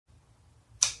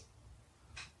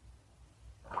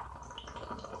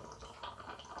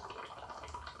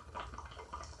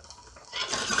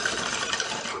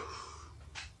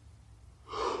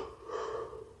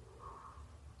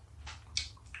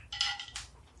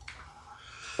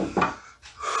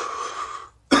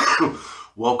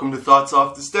Welcome to Thoughts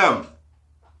Off the Stem.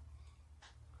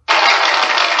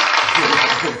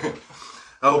 I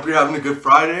hope you're having a good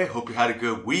Friday. Hope you had a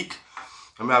good week.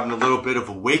 I'm having a little bit of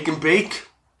a wake and bake.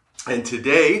 And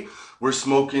today, we're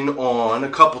smoking on a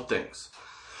couple things.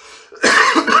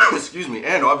 Excuse me.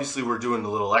 And obviously, we're doing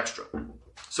a little extra.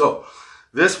 So,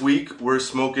 this week, we're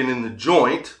smoking in the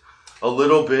joint a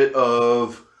little bit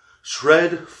of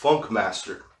Shred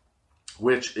Funkmaster,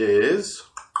 which is,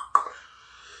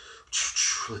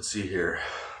 let's see here,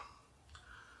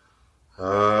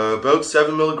 about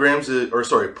 7 milligrams,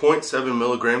 0.7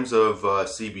 milligrams of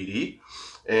CBD,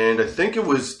 and I think it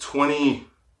was 23%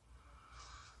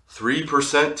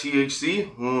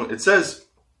 THC. It says,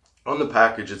 on the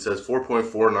package, it says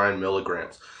 4.49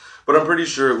 milligrams, but I'm pretty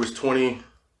sure it was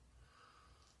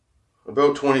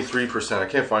about 23%. I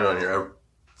can't find it on here. I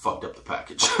fucked up the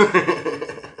package.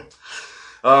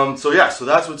 So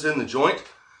that's what's in the joint.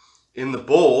 In the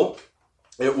bowl,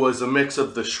 it was a mix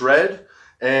of the shred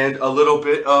and a little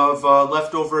bit of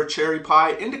leftover cherry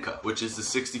pie indica, which is the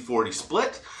 60-40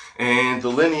 split. And the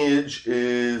lineage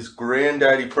is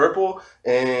Granddaddy Purple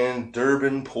and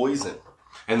Durban Poison.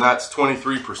 And that's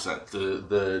 23%,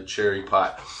 the cherry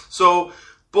pie. So,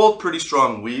 both pretty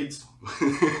strong weeds.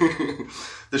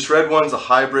 The shred one's a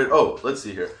hybrid. Oh, let's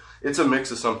see here. It's a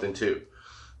mix of something too.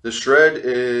 The shred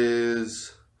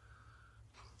is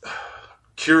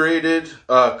curated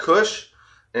Kush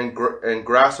and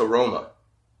grass aroma.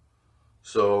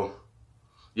 So,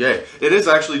 yeah, it is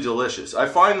actually delicious. I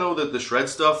find though that the shred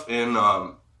stuff in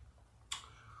a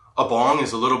bong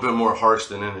is a little bit more harsh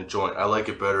than in a joint. I like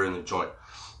it better in the joint.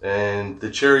 And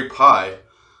the cherry pie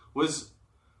was,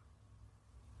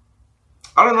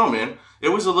 I don't know, man. It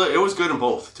was good in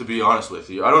both, to be honest with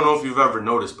you. I don't know if you've ever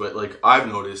noticed, but like I've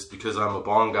noticed because I'm a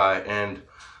bong guy and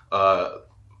I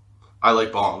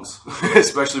like bongs,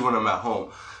 especially when I'm at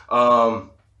home.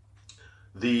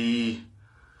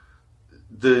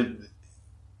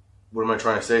 What am I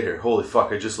trying to say here? Holy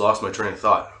fuck! I just lost my train of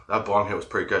thought. That bong hit was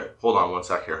pretty good. Hold on one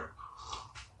sec here.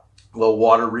 A little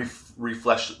water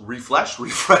refresh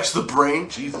the brain.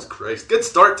 Jesus Christ! Good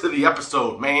start to the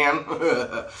episode, man.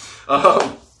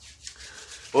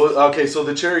 Well, okay, so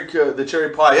the cherry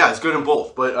pie, yeah, it's good in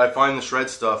both, but I find the shred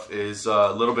stuff is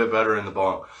a little bit better in the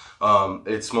bong.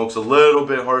 It smokes a little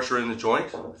bit harsher in the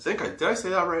joint. Did I say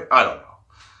that right? I don't know.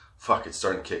 Fuck, it's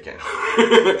starting to kick in.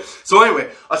 So anyway,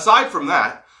 aside from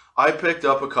that, I picked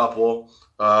up a couple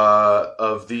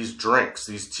of these drinks,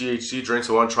 these THC drinks.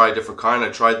 I want to try a different kind. I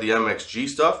tried the MXG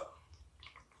stuff,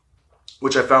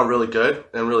 which I found really good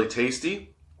and really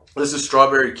tasty. This is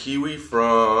strawberry kiwi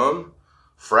from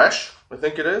Fresh, I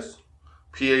think it is.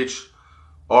 PHRESH.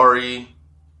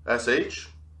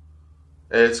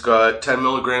 It's got 10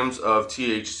 milligrams of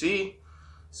THC.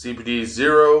 CBD is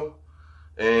 0.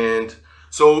 And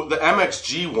so the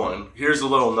MXG one, here's a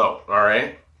little note, all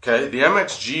right? Okay, the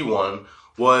MXG one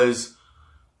was,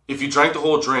 if you drank the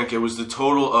whole drink, it was the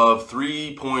total of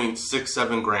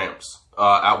 3.67 grams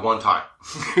at one time.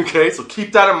 Okay, so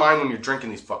keep that in mind when you're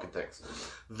drinking these fucking things.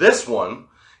 This one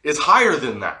is higher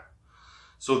than that.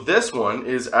 So this one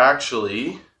is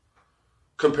actually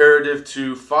comparative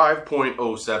to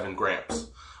 5.07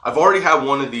 grams. I've already had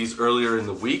one of these earlier in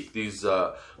the week, these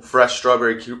fresh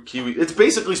strawberry kiwi. It's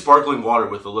basically sparkling water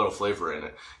with a little flavor in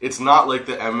it. It's not like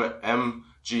the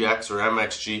MGX or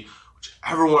MXG,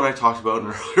 whichever one I talked about in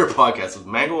an earlier podcast with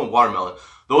mango and watermelon.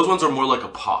 Those ones are more like a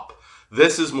pop.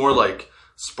 This is more like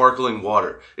sparkling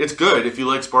water. It's good if you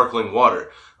like sparkling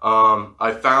water.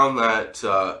 I found that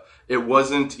it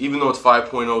wasn't, even though it's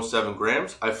 5.07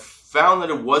 grams, I found that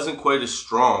it wasn't quite as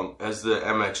strong as the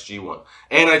MXG one.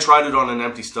 And I tried it on an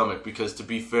empty stomach because, to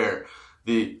be fair,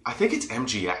 I think it's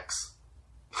MGX.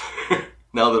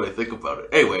 Now that I think about it.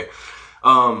 Anyway,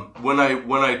 when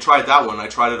I tried that one, I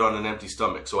tried it on an empty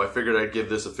stomach. So I figured I'd give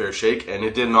this a fair shake, and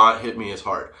it did not hit me as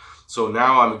hard. So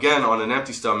now I'm again on an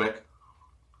empty stomach,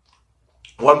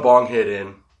 one bong hit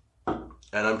in, and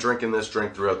I'm drinking this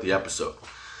drink throughout the episode.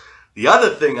 The other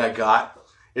thing I got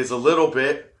is a little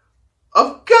bit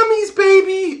of gummies,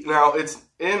 baby. Now, it's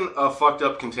in a fucked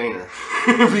up container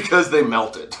because they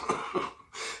melted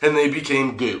and they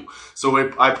became goo. So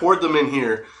I poured them in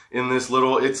here in this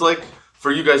little, it's like,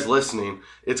 for you guys listening,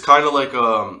 it's kind of like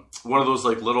one of those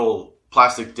like little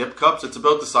plastic dip cups. It's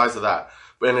about the size of that.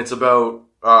 And it's about,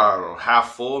 I don't know,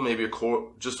 half full, maybe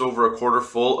just over a quarter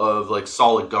full of like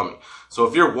solid gummy. So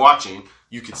if you're watching,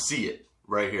 you can see it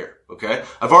right here, okay?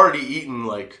 I've already eaten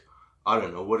like, I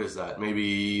don't know, what is that?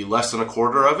 Maybe less than a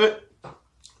quarter of it.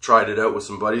 Tried it out with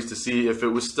some buddies to see if it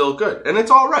was still good. And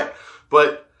it's all right.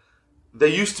 But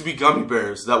they used to be gummy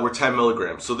bears that were 10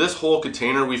 milligrams. So this whole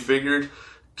container, we figured,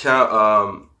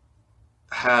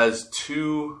 has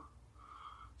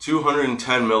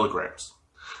 210 milligrams.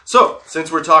 So,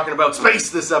 since we're talking about space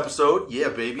this episode, yeah,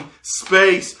 baby,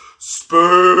 space.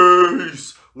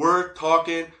 We're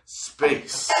talking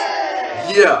space.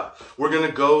 Yeah, we're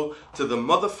gonna go to the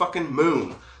motherfucking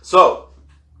moon. So,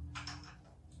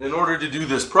 in order to do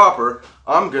this proper,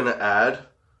 I'm gonna add,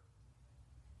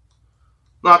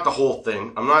 not the whole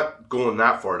thing, I'm not going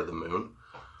that far to the moon,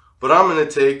 but I'm gonna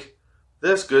take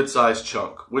this good sized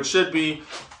chunk, which should be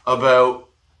about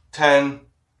 10,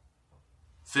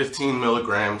 15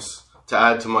 milligrams to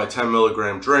add to my 10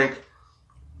 milligram drink,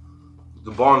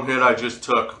 the bong hit I just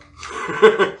took,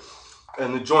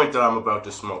 and the joint that I'm about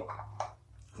to smoke,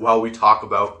 while we talk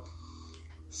about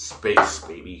space,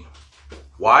 baby.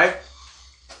 Why?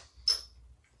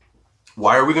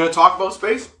 Why are we going to talk about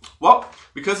space? Well,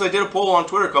 because I did a poll on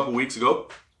Twitter a couple weeks ago,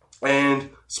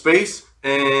 and space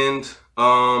and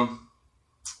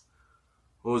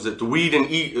what was it? The weed and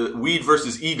weed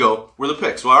versus ego were the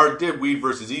picks. So I already did weed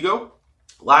versus ego.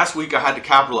 Last week I had to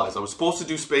capitalize. I was supposed to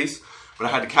do space, but I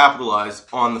had to capitalize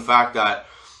on the fact that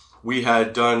we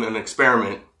had done an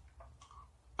experiment,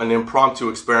 an impromptu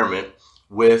experiment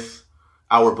with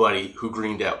our buddy who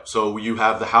greened out. So you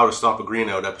have the How to Stop a Green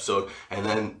Out episode, and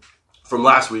then from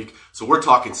last week. So we're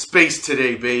talking space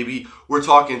today, baby. We're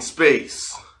talking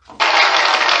space.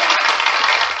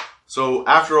 So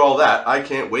after all that, I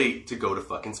can't wait to go to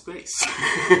fucking space.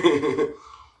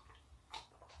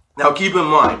 Now keep in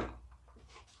mind,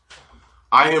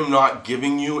 I am not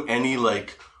giving you any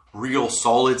like real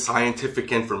solid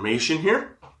scientific information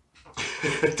here.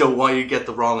 Don't want you to get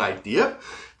the wrong idea.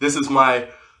 This is my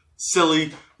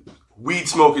silly weed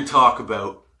smoking talk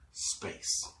about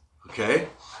space. Okay?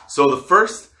 So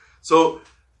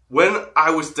when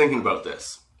I was thinking about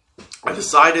this, I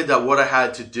decided that what I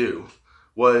had to do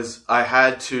was I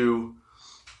had to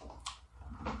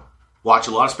watch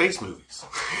a lot of space movies.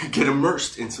 Get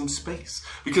immersed in some space.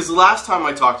 Because the last time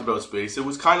I talked about space, it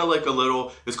was kind of like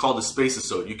it's called the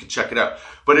Space-isode. You can check it out.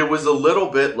 But it was a little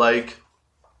bit like,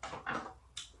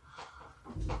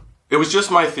 it was just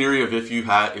my theory of if you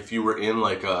were in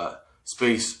like a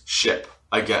spaceship,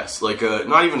 I guess. Like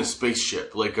not even a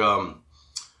spaceship. Like,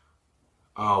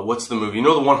 what's the movie? You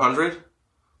know the 100?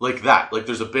 Like that. Like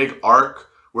there's a big arc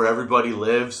where everybody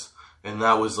lives, and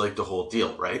that was like the whole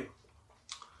deal, right?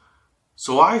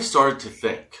 So I started to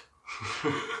think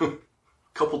a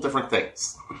couple different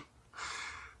things.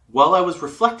 While I was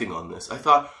reflecting on this, I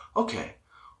thought, okay,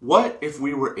 what if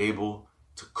we were able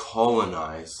to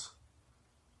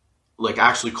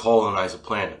actually colonize a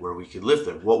planet where we could live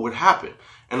there? What would happen?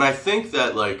 And I think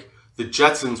that like the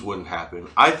Jetsons wouldn't happen.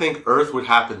 I think Earth would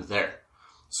happen there.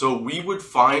 So we would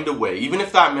find a way, even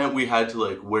if that meant we had to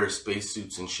like wear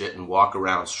spacesuits and shit and walk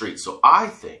around streets. So I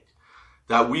think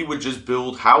that we would just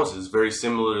build houses very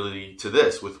similarly to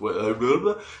this,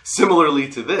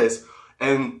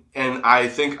 and I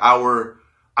think I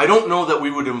don't know that we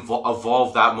would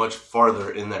evolve that much farther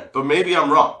in there, but maybe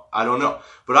I'm wrong. I don't know,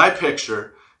 but I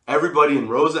picture everybody in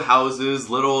rows of houses,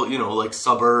 little, like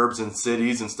suburbs and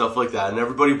cities and stuff like that, and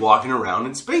everybody walking around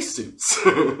in spacesuits.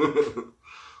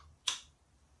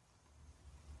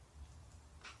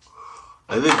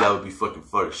 I think that would be fucking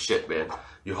fun as shit, man.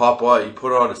 You hop on, you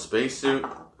put on a spacesuit. You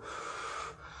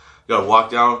gotta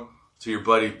walk down to your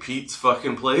buddy Pete's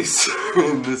fucking place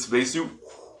in this spacesuit.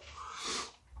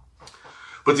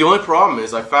 But the only problem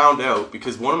is I found out,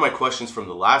 because one of my questions from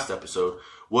the last episode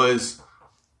was,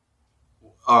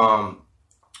 can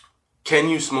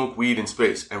you smoke weed in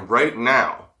space? And right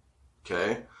now,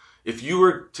 okay, if you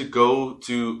were to go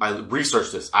to, I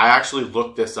researched this. I actually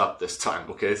looked this up this time,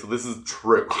 okay? So this is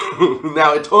true.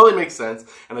 Now, it totally makes sense,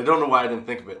 and I don't know why I didn't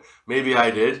think of it. Maybe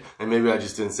I did, and maybe I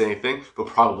just didn't say anything, but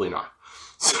probably not.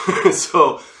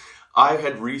 So I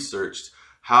had researched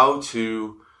how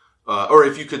to, or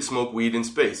if you could smoke weed in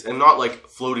space, and not like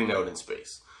floating out in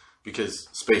space, because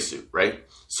spacesuit, right?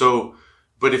 So,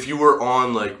 but if you were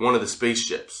on like one of the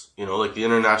spaceships, like the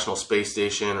International Space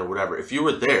Station or whatever, if you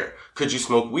were there, could you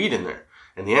smoke weed in there?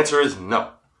 And the answer is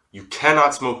no. You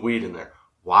cannot smoke weed in there.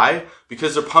 Why?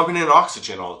 Because they're pumping in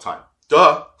oxygen all the time.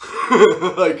 Duh.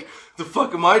 Like, the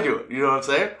fuck am I doing? You know what I'm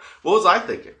saying? What was I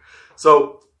thinking?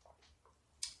 So,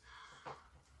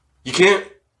 you can't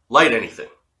light anything.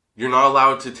 You're not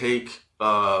allowed to take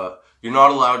a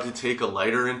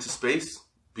lighter into space,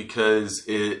 because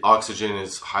oxygen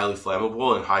is highly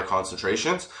flammable in high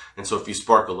concentrations. And so if you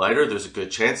spark a lighter, there's a good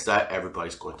chance that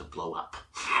everybody's going to blow up.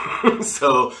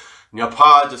 So,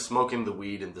 nyapa just smoking the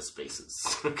weed in the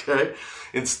spaces, okay?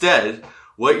 Instead,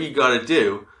 what you gotta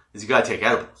do is you gotta take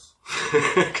edibles.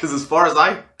 Because as far as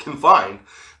I can find,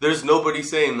 there's nobody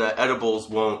saying that edibles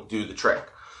won't do the trick.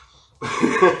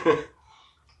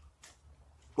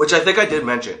 Which I think I did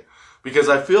mention, because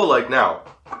I feel like now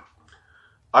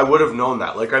I would have known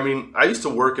that. Like, I mean, I used to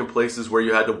work in places where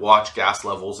you had to watch gas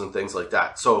levels and things like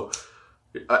that. So,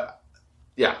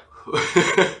 yeah.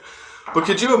 But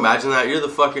could you imagine that? You're the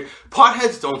fucking...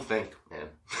 Potheads don't think, man.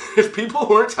 If people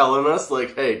weren't telling us,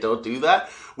 like, hey, don't do that,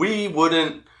 we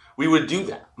would do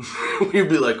that. We'd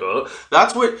be like, oh,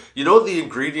 that's what, you know, the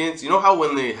ingredients, you know how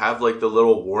when they have like the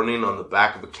little warning on the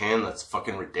back of a can that's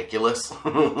fucking ridiculous?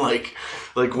 like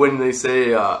when they say,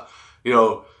 you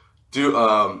know, do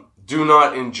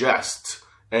not ingest,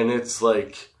 and it's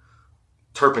like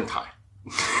turpentine,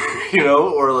 you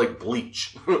know, or like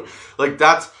bleach. Like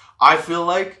that's, I feel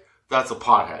like that's a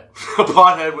pothead. A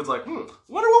pothead was like, wonder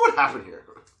what would happen here.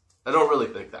 I don't really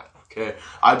think that. Okay,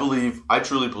 I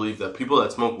truly believe that people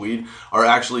that smoke weed are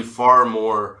actually far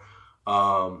more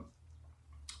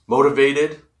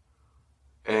motivated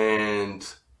and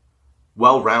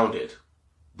well-rounded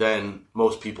than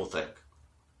most people think.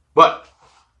 But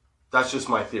that's just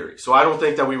my theory. So I don't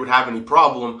think that we would have any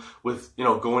problem with, you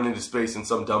know, going into space and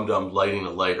some dum-dum lighting a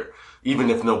lighter, even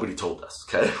if nobody told us,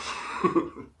 okay?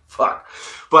 Fuck.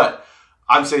 But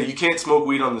I'm saying you can't smoke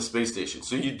weed on the space station.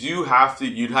 So you'd have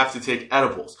to take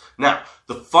edibles. Now,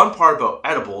 the fun part about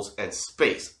edibles and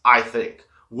space, I think,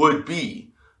 would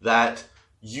be that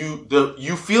you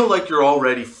feel like you're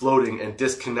already floating and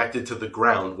disconnected to the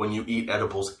ground when you eat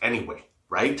edibles anyway,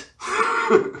 right?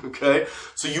 Okay?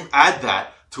 So you add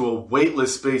that to a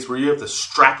weightless space where you have to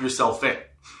strap yourself in.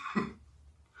 It'd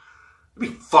be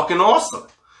fucking awesome.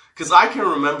 Because I can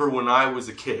remember when I was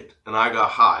a kid and I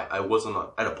got high, I wasn't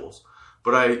on edibles.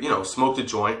 But I, you know, smoked a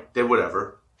joint, did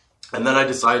whatever, and then I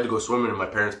decided to go swimming in my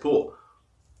parents' pool.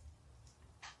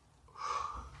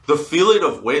 The feeling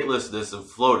of weightlessness and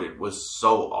floating was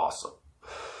so awesome.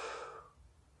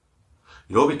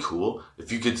 You know what would be cool?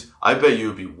 If you could, I bet you it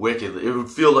would be wicked. It would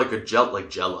feel like like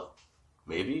Jello.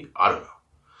 Maybe? I don't know.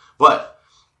 But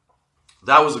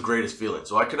that was the greatest feeling.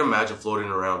 So I could imagine floating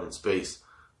around in space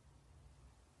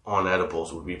on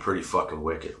edibles would be pretty fucking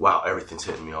wicked. Wow, everything's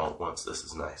hitting me all at once. This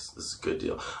is nice. This is a good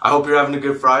deal. I hope you're having a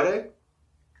good Friday.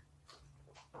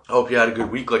 I hope you had a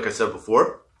good week, like I said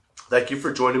before. Thank you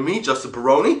for joining me, Justin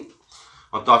Peroni,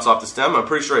 on Thoughts Off the Stem. I'm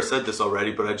pretty sure I said this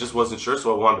already, but I just wasn't sure,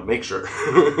 so I wanted to make sure.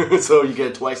 So you get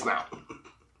it twice now.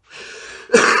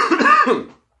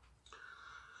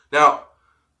 Now,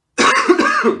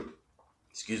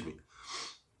 excuse me.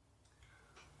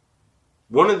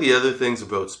 One of the other things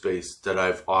about space that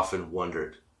I've often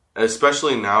wondered,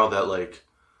 especially now that like,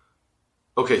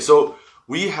 okay, so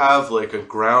we have like a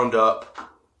ground up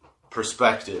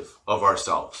perspective of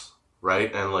ourselves,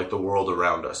 right? And like the world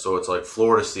around us. So it's like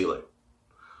floor to ceiling.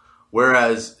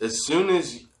 Whereas as soon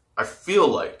as, I feel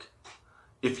like,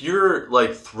 if you're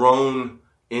like thrown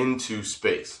into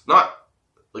space, not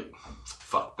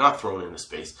thrown into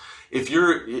space. If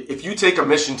you take a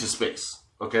mission to space,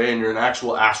 okay, and you're an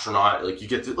actual astronaut, like you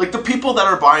get to, like the people that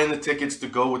are buying the tickets to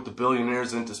go with the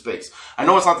billionaires into space. I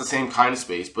know it's not the same kind of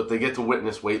space, but they get to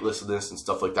witness weightlessness and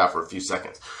stuff like that for a few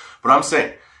seconds. But I'm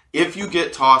saying, if you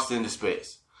get tossed into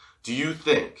space, do you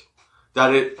think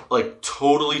that it like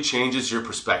totally changes your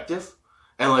perspective?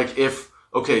 And like if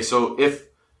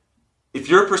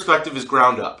your perspective is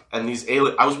ground up and these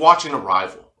aliens, I was watching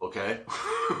Arrival, okay?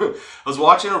 I was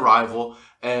watching Arrival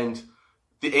and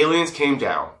the aliens came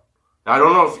down. Now, I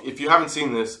don't know if you haven't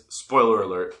seen this, spoiler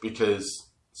alert,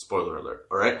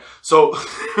 all right? So,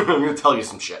 I'm going to tell you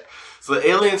some shit. So, the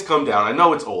aliens come down. I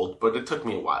know it's old, but it took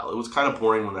me a while. It was kind of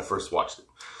boring when I first watched it.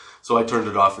 So, I turned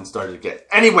it off and started again.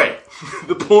 Anyway,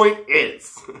 the point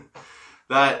is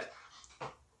that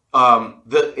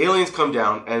the aliens come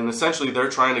down, and essentially they're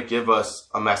trying to give us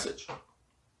a message.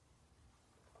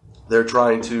 They're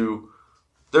trying to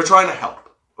help,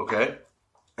 okay?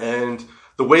 And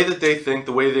the way that they think,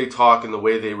 the way they talk, and the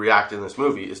way they react in this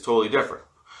movie is totally different.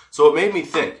 So it made me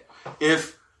think,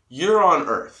 if you're on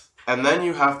Earth, and then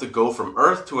you have to go from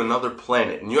Earth to another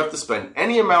planet, and you have to spend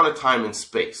any amount of time in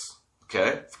space,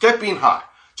 okay? Forget being high.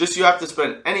 Just you have to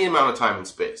spend any amount of time in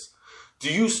space.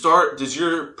 Does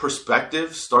your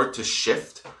perspective start to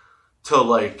shift to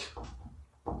like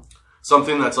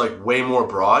something that's like way more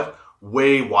broad,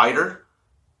 way wider?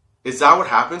 Is that what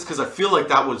happens? Because I feel like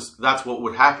that's what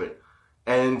would happen.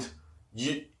 And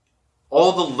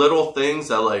all the little things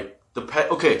that like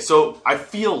okay, so I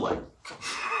feel like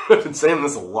I've been saying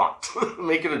this a lot,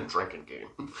 make it a drinking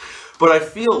game. But I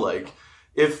feel like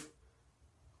if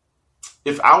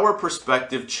our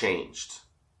perspective changed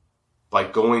by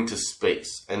going to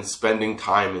space and spending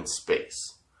time in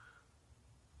space,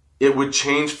 it would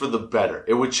change for the better.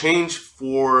 It would change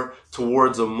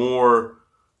towards a more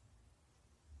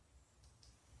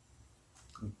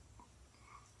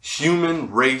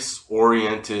human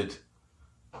race-oriented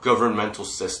governmental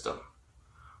system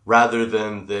rather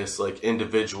than this like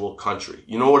individual country.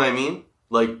 You know what I mean?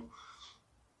 Like,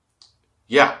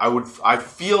 yeah, I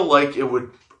feel like it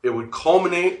would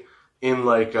culminate in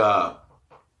like a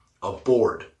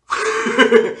board.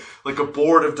 Like a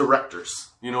board of directors.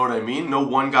 You know what I mean? No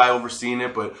one guy overseeing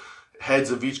it, but heads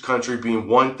of each country being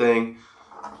one thing.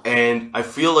 And I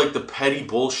feel like the petty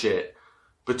bullshit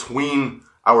between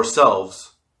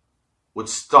ourselves would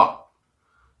stop.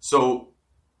 So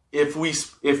if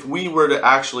we were to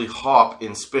actually hop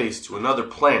in space to another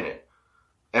planet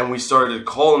and we started to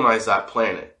colonize that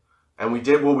planet and we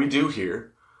did what we do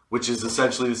here, which is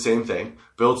essentially the same thing,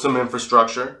 build some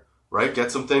infrastructure, right?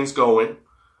 Get some things going.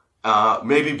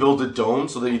 Maybe build a dome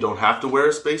so that you don't have to wear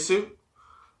a spacesuit.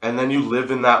 And then you live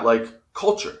in that like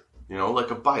culture, you know, like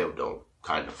a biodome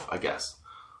kind of, I guess.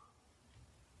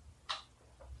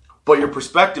 But your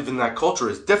perspective in that culture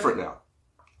is different now.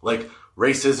 Like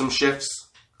racism shifts,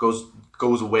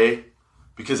 goes away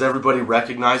because everybody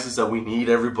recognizes that we need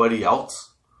everybody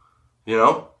else, you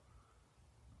know?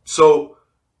 So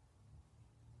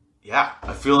yeah,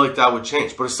 I feel like that would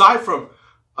change. But aside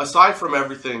from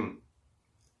everything,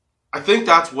 I think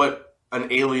that's what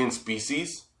an alien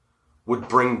species would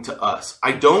bring to us.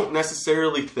 I don't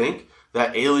necessarily think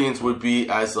that aliens would be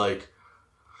as like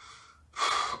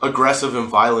aggressive and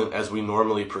violent as we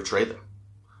normally portray them.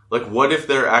 Like, what if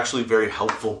they're actually very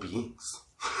helpful beings?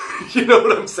 You know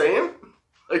what I'm saying?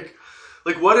 Like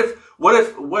what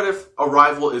if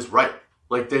Arrival is right?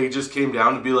 Like they just came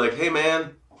down to be like, hey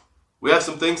man, we have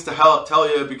some things to tell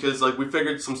you because like we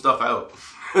figured some stuff out.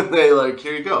 And they like,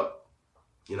 here you go.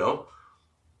 You know?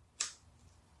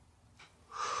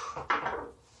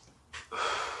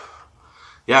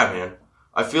 Yeah, man.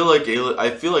 I feel like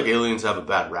aliens have a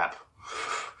bad rap.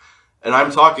 And I'm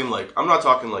not talking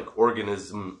like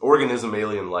organism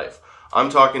alien life. I'm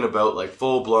talking about like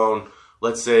full blown,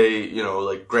 let's say, you know,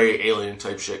 like gray alien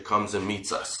type shit comes and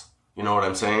meets us. You know what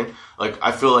I'm saying? Like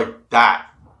I feel like that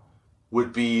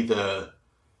would be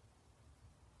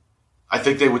I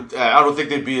don't think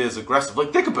they'd be as aggressive.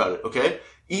 Like think about it, okay?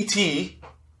 E.T.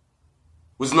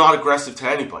 was not aggressive to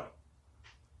anybody.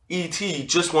 E.T.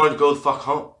 just wanted to go the fuck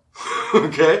home.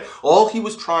 Okay? All he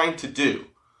was trying to do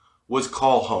was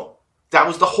call home. That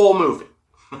was the whole movie.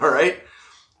 Alright?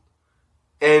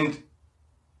 And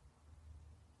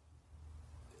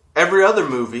every other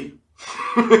movie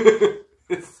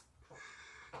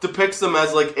depicts them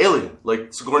as like alien.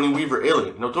 Like Sigourney Weaver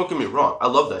alien. No, don't get me wrong. I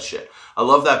love that shit. I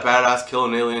love that badass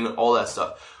killing alien, all that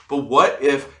stuff. But what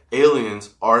if aliens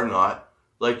are not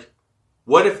like,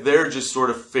 what if they're just sort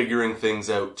of figuring things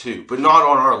out too, but not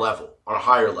on our level, on a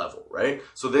higher level, right?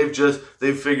 So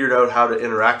they've figured out how to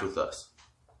interact with us.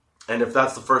 And if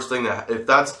that's the first time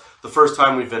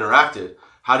we've interacted,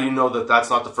 how do you know that that's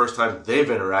not the first time they've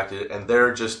interacted and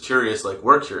they're just curious like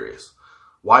we're curious?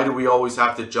 Why do we always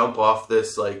have to jump off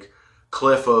this like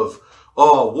cliff of,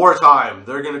 oh, wartime,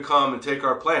 they're going to come and take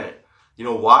our planet? You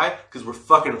know why? Because we're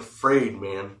fucking afraid,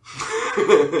 man.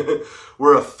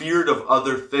 We're afeared of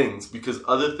other things because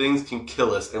other things can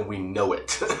kill us and we know it.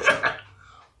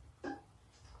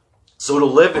 So to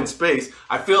live in space,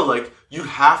 I feel like you'd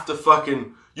have to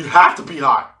be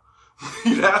high.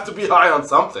 You'd have to be high on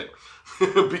something.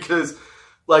 Because,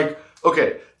 like,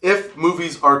 okay, if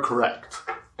movies are correct,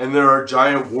 and there are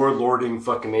giant warlording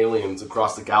fucking aliens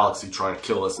across the galaxy trying to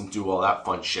kill us and do all that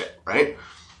fun shit, right?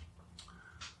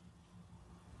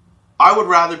 I would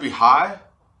rather be high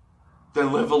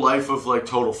than live a life of, like,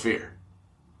 total fear.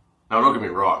 Now, don't get me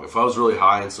wrong. If I was really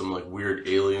high and some, like, weird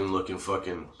alien-looking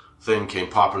fucking thing came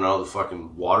popping out of the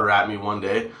fucking water at me one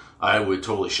day, I would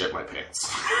totally shit my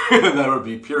pants. And that would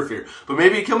be pure fear. But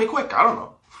maybe it'd kill me quick. I don't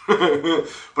know.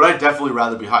 But I'd definitely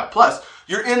rather be high. Plus,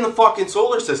 you're in the fucking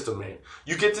solar system, man.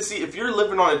 You get to see, if you're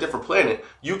living on a different planet,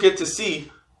 you get to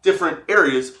see different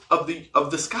areas of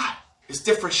the sky. It's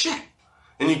different shit.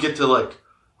 And you get to, like,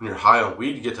 when you're high on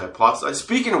weed, you get to hypothesize.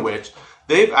 Speaking of which,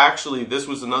 this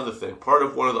was another thing. Part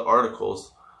of one of the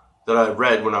articles that I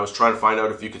read when I was trying to find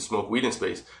out if you could smoke weed in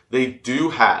space, they do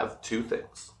have two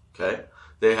things, okay?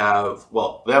 They have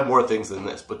more things than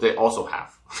this, but they also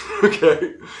have,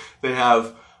 okay? They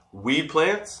have weed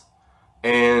plants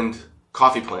and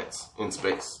coffee plants in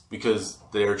space because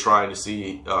they're trying to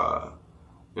see,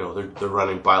 they're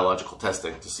running biological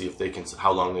testing to see if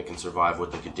how long they can survive,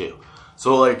 what they could do.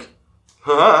 So, like,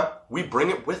 we bring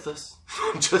it with us.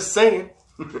 I'm just saying.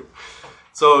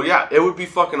 So yeah, it would be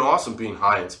fucking awesome being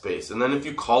high in space. And then if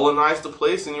you colonized a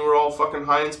place and you were all fucking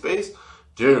high in space,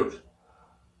 dude.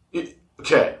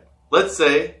 Okay, let's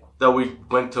say that we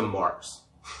went to Mars,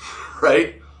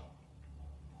 right?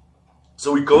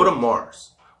 So we go to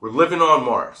Mars. We're living on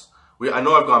Mars. I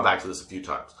know I've gone back to this a few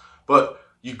times, but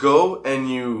you go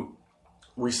and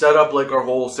we set up like our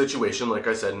whole situation, like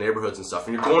I said, neighborhoods and stuff,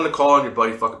 and you're going to call on your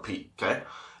buddy fucking Pete, okay?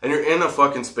 And you're in a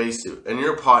fucking spacesuit, and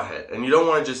you're a pothead, and you don't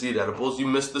want to just eat edibles, you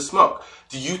miss the smoke.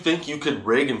 Do you think you could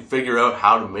rig and figure out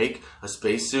how to make a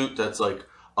spacesuit that's like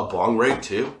a bong rig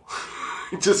too?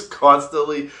 Just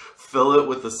constantly fill it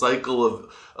with a cycle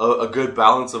of a good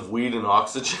balance of weed and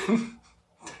oxygen?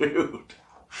 Dude,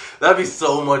 that'd be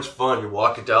so much fun. You're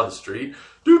walking down the street,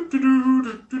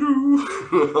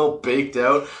 all baked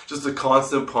out, just a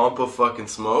constant pump of fucking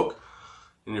smoke.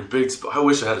 And your big I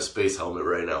wish I had a space helmet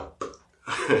right now.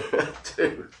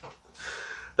 Dude,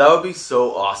 that would be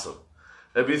so awesome.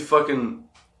 That'd be fucking,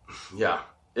 yeah,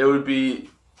 it would be,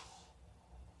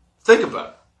 think about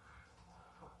it.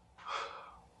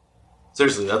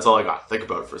 Seriously, that's all I got. Think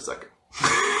about it for a second.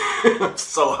 I'm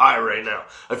so high right now.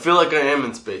 I feel like I am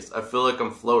in space. I feel like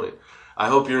I'm floating. I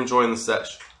hope you're enjoying the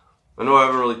sesh. I know I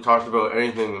haven't really talked about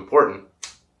anything important,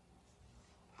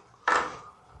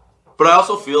 but I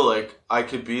also feel like I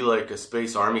could be like a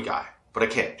space army guy, but I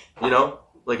can't, you know?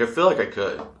 Like, I feel like I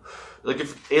could. Like,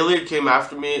 if alien came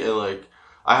after me and, like,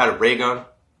 I had a ray gun,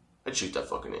 I'd shoot that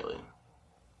fucking alien.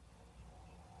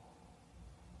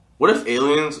 What if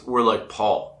aliens were like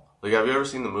Paul? Like, have you ever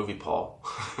seen the movie Paul?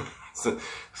 It's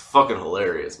fucking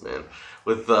hilarious, man.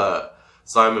 With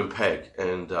Simon Pegg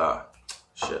and,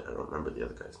 shit, I don't remember the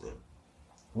other guy's name.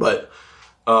 But,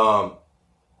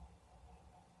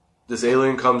 this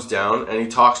alien comes down and he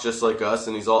talks just like us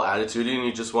and he's all attitudey and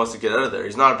he just wants to get out of there.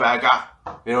 He's not a bad guy.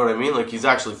 You know what I mean? Like, he's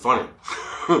actually funny.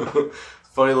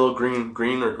 Funny little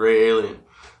green or gray alien.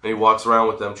 And he walks around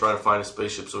with them trying to find a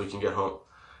spaceship so he can get home.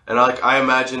 And I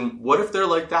imagine, what if they're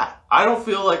like that? I don't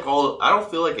feel like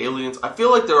aliens. I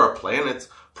feel like there are planets,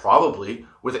 probably,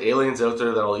 with aliens out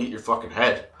there that'll eat your fucking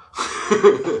head.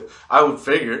 I would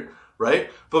figure, right?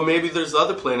 But maybe there's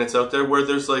other planets out there where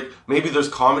there's like, maybe there's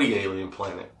Comedy Alien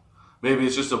Planet. Maybe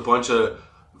it's just a bunch of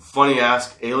funny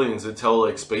ass aliens that tell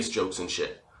like space jokes and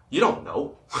shit. You don't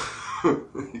know.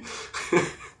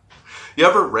 You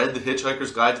ever read The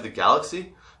Hitchhiker's Guide to the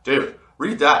Galaxy? Dude,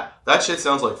 read that. That shit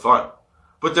sounds like fun.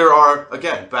 But there are,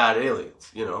 again, bad aliens,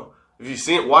 you know? If you've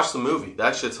seen it, watch the movie.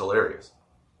 That shit's hilarious.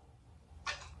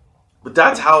 But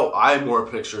that's how I more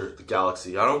picture the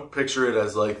galaxy. I don't picture it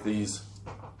as like these,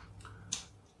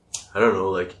 I don't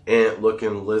know, like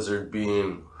ant-looking lizard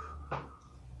beings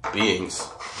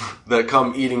that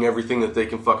come eating everything that they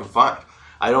can fucking find.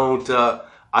 I don't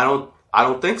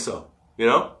think so, you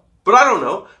know? But I don't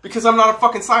know, because I'm not a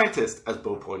fucking scientist, as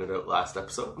Bo pointed out last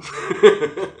episode.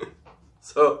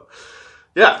 So,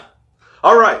 yeah.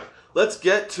 All right, let's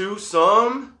get to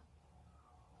some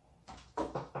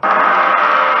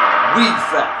weed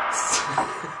facts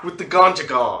with the Ganja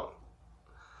Gong.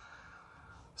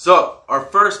 So, our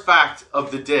first fact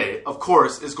of the day, of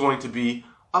course, is going to be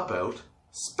about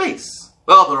space.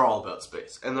 Well, they're all about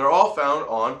space, and they're all found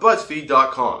on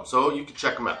BuzzFeed.com, so you can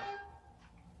check them out.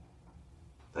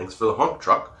 Thanks for the honk,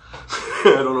 truck.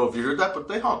 I don't know if you heard that, but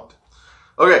they honked.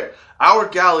 Okay, our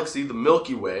galaxy, the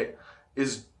Milky Way,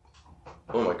 is,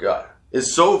 oh my god,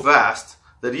 is so vast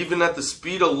that even at the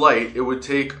speed of light, it would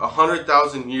take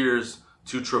 100,000 years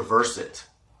to traverse it.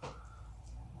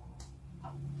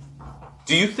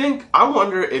 Do you think, I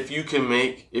wonder if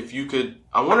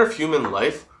I wonder if human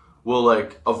life will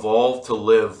like evolve to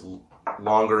live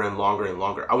longer and longer and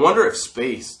longer. I wonder if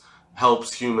space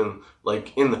helps human,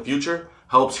 like in the future,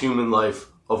 helps human life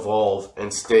evolve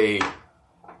and stay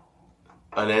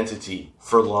a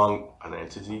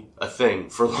thing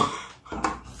for long,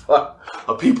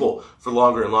 a people for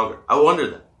longer and longer. I wonder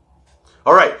that.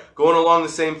 All right, going along the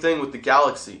same thing with the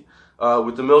galaxy,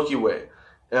 with the Milky Way.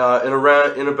 In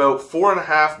about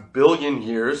 4.5 billion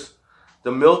years,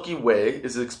 the Milky Way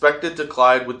is expected to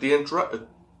collide with the Andromeda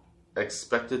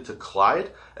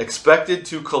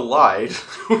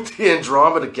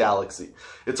Galaxy.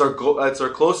 It's our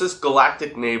closest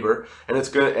galactic neighbor, and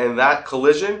that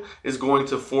collision is going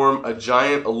to form a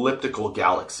giant elliptical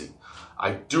galaxy.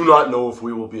 I do not know if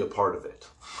we will be a part of it.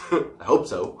 I hope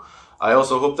so. I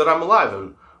also hope that I'm alive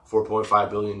in 4.5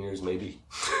 billion years, maybe.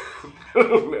 I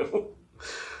don't know.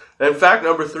 And fact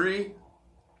number 3.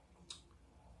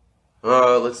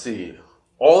 Let's see.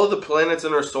 All of the planets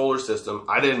in our solar system,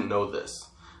 I didn't know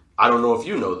this. I don't know if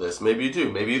you know this. Maybe you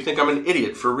do. Maybe you think I'm an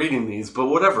idiot for reading these, but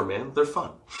whatever, man. They're fun.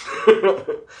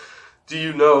 Did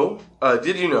you know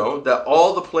that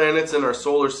all the planets in our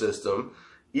solar system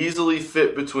easily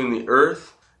fit between the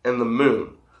Earth and the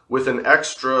Moon with an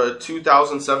extra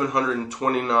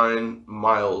 2,729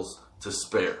 miles to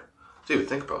spare? Dude,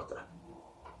 think about that.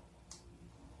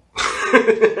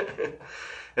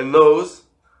 And those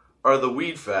are the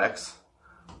weed facts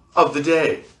of the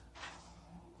day.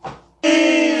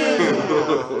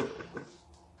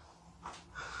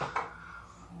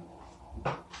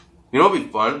 You know what'd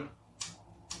be fun?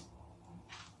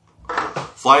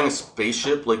 Flying a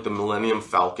spaceship like the Millennium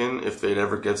Falcon, if it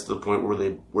ever gets to the point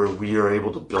where we are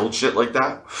able to build shit like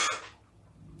that.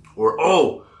 Or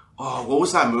what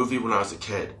was that movie when I was a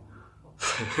kid?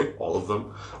 All of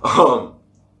them.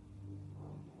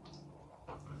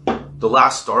 The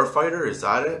Last Starfighter, is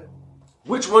that it?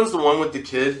 Which one's the one with the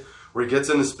kid where he gets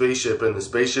in the spaceship and the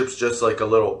spaceship's just like a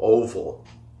little oval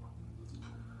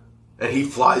and he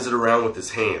flies it around with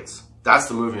his hands? That's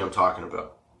the movie I'm talking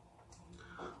about.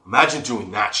 Imagine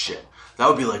doing that shit. That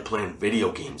would be like playing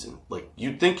video games. And like,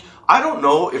 you'd think, I don't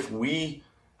know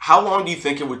how long do you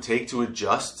think it would take to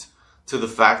adjust to the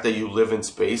fact that you live in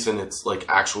space and it's like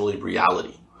actually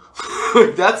reality?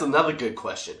 That's another good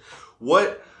question.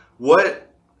 What does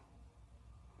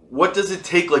it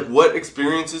take? Like, what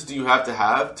experiences do you have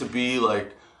to be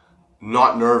like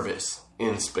not nervous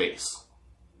in space?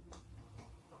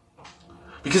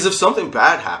 Because if something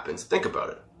bad happens, think about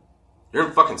it. You're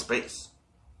in fucking space.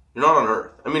 You're not on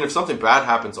Earth. I mean, if something bad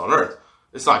happens on Earth,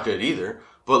 it's not good either.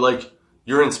 But like,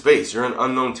 you're in space. You're in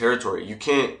unknown territory. You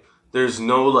can't, there's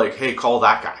no like, hey, call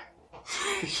that guy.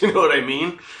 You know what I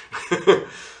mean?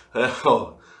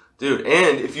 Oh, dude.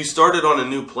 And if you started on a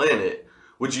new planet,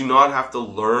 would you not have to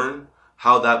learn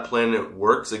how that planet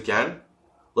works again?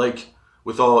 Like,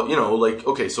 with all, like,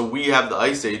 okay, so we have the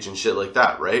Ice Age and shit like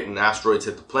that, right? And asteroids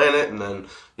hit the planet, and then,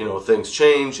 things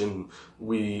change, and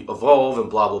we evolve, and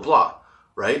blah, blah, blah,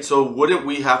 right? So wouldn't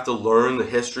we have to learn the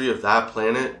history of that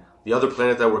planet, the other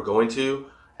planet that we're going to,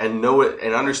 and know it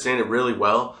and understand it really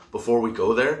well before we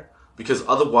go there? Because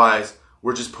otherwise,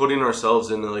 we're just putting ourselves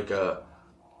in like a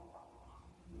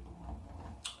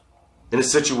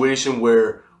situation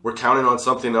where we're counting on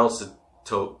something else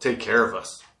to take care of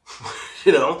us,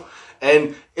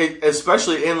 And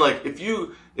especially in like,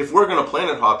 if we're going to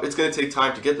planet hop, it's going to take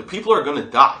time to get there. People are going to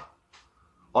die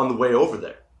on the way over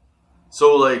there.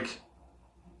 So like,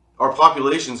 our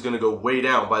population is going to go way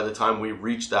down by the time we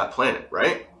reach that planet,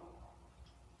 right?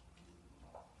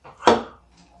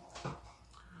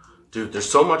 Dude,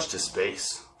 there's so much to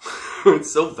space.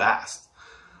 It's so vast.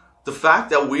 The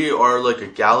fact that we are like a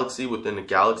galaxy within a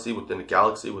galaxy within a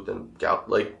galaxy within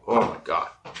like, oh my God.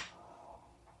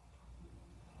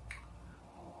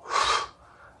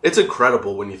 It's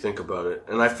incredible when you think about it.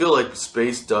 And I feel like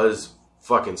space does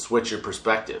fucking switch your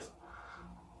perspective.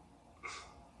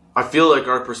 I feel like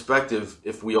our perspective,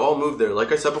 if we all moved there,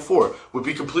 like I said before, would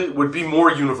be more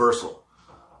universal.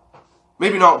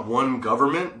 Maybe not one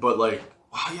government, but like,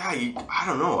 well, yeah, I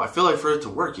don't know. I feel like for it to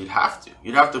work, you'd have to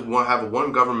have a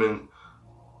one government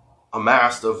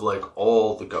amassed of like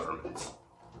all the governments.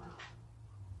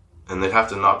 And they'd have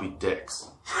to not be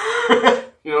dicks.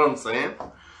 You know what I'm saying?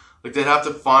 Like, they'd have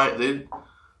to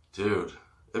dude,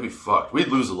 that'd be fucked. We'd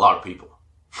lose a lot of people.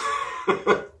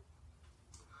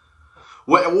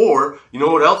 Or, you know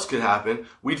what else could happen?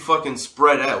 We'd fucking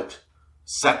spread out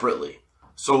separately.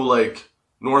 So, like,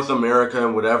 North America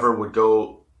and whatever would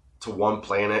go to one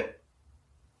planet.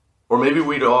 Or maybe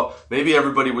maybe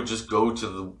everybody would just go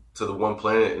to the one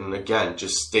planet and, again,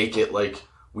 just stake it like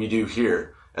we do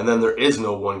here. And then there is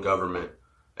no one government.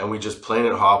 And we just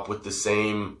planet hop with the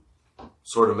same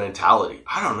sort of mentality.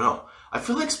 I don't know. I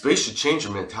feel like space should change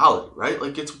your mentality, right?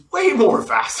 Like, it's way more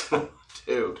fast.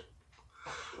 Dude.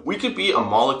 We could be a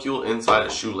molecule inside a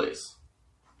shoelace.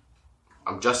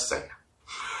 I'm just saying.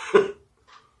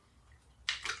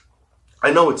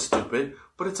 I know it's stupid,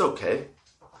 but it's okay.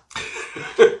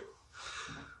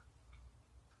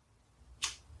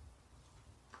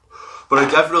 But I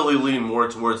definitely lean more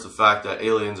towards the fact that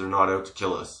aliens are not out to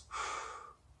kill us.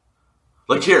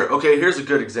 Like here's a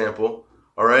good example,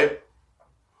 alright?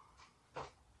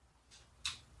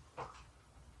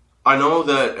 I know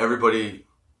that everybody...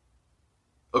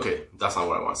 Okay, that's not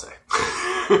what I want to say.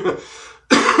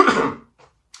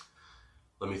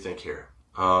 Let me think here.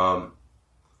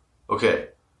 Okay.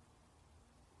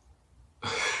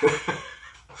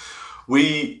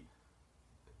 We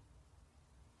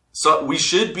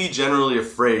should be generally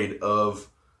afraid of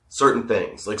certain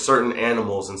things, like certain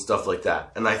animals and stuff like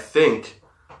that. And I think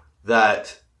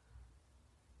that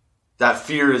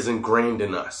fear is ingrained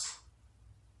in us.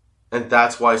 And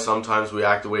that's why sometimes we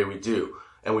act the way we do.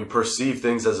 and we perceive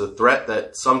things as a threat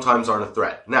that sometimes aren't a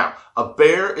threat. Now, a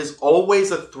bear is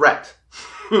always a threat.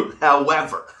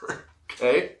 However,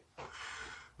 okay,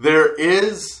 there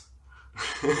is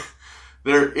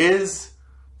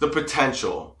the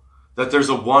potential that there's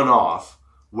a one-off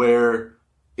where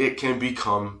it can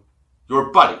become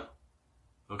your buddy.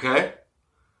 Okay?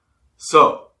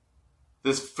 So,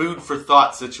 this food for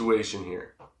thought situation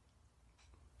here.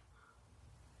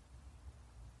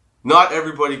 Not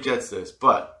everybody gets this,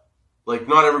 but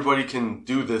not everybody can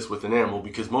do this with an animal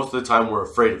because most of the time we're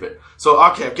afraid of it. So,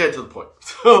 okay, I'll get to the point.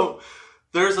 So,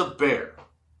 there's a bear.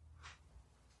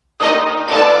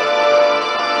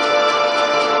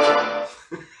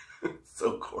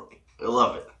 So corny. I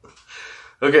love it.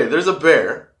 Okay, there's a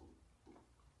bear.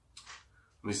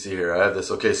 Let me see here. I have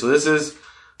this. Okay, so this is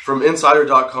from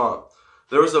Insider.com.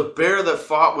 There was a bear that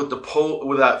fought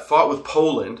with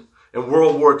Poland in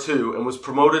World War II and was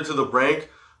promoted to the rank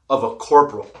of a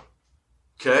corporal.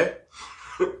 Okay?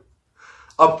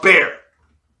 A bear.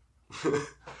 I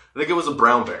think it was a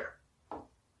brown bear.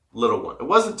 Little one. It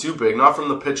wasn't too big, not from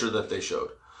the picture that they showed.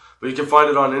 But you can find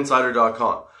it on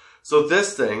Insider.com. So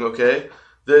this thing, okay,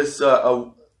 this,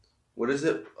 what is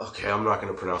it? Okay, I'm not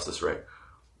going to pronounce this right.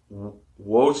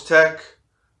 Wojtek,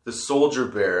 the soldier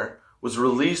bear, was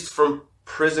released from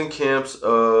prison camps,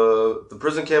 the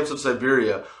prison camps of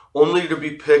Siberia, only to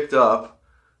be picked up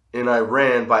in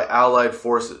Iran by Allied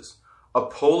forces. A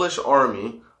Polish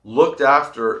army looked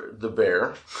after the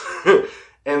bear,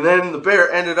 and then the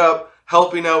bear ended up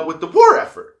helping out with the war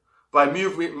effort by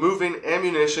moving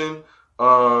ammunition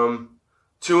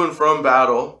to and from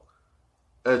battle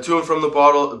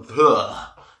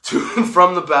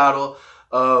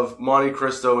of Monte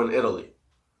Cristo in Italy.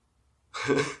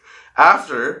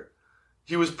 After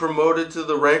he was promoted to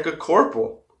the rank of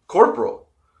corporal.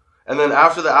 And then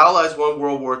after the Allies won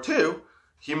World War II,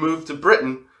 he moved to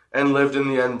Britain and lived in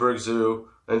the Edinburgh Zoo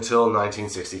until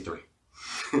 1963.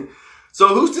 So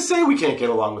who's to say we can't get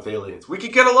along with aliens? We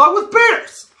could get along with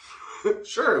bears.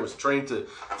 Sure, it was trained to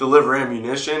deliver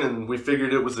ammunition and we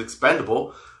figured it was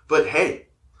expendable. But hey,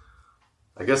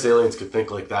 I guess aliens could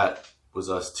think like that was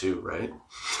us too, right?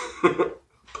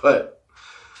 But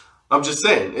I'm just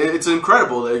saying, it's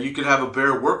incredible that you could have a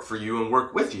bear work for you and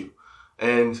work with you.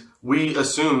 And we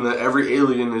assume that every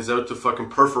alien is out to fucking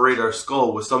perforate our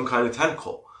skull with some kind of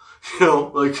tentacle. You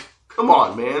know, come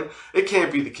on, man. It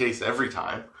can't be the case every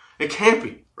time. It can't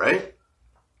be, right?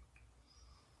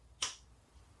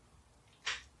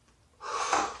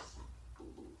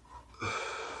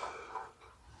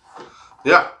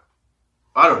 Yeah.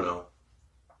 I don't know.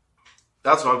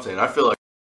 That's what I'm saying. I feel like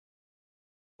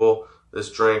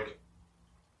this drink,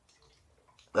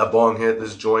 that bong hit,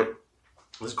 this joint,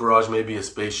 this garage may be a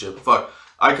spaceship. Fuck.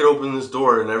 I could open this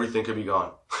door and everything could be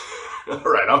gone.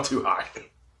 Alright, I'm too high.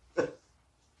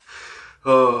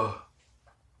 Oh.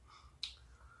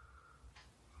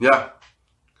 Yeah.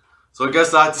 So I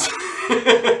guess that's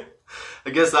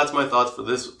my thoughts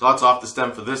off the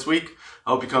stem for this week.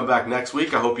 I hope you come back next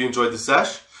week. I hope you enjoyed the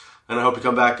sesh. And I hope you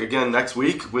come back again next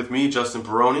week with me, Justin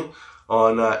Perroni,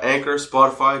 on Anchor,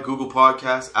 Spotify, Google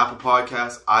Podcasts, Apple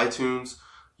Podcasts, iTunes,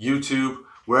 YouTube,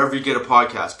 wherever you get a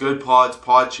podcast. Good Pods,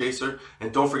 Podchaser.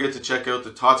 And don't forget to check out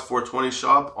the Tots 420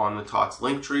 shop on the Tots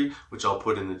Linktree, which I'll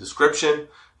put in the description.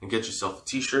 And get yourself a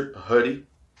t-shirt, a hoodie,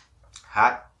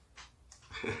 hat.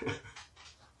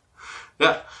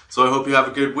 Yeah, so I hope you have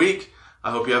a good week. I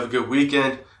hope you have a good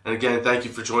weekend. And again, thank you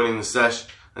for joining the sesh.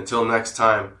 Until next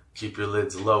time, keep your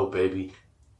lids low, baby.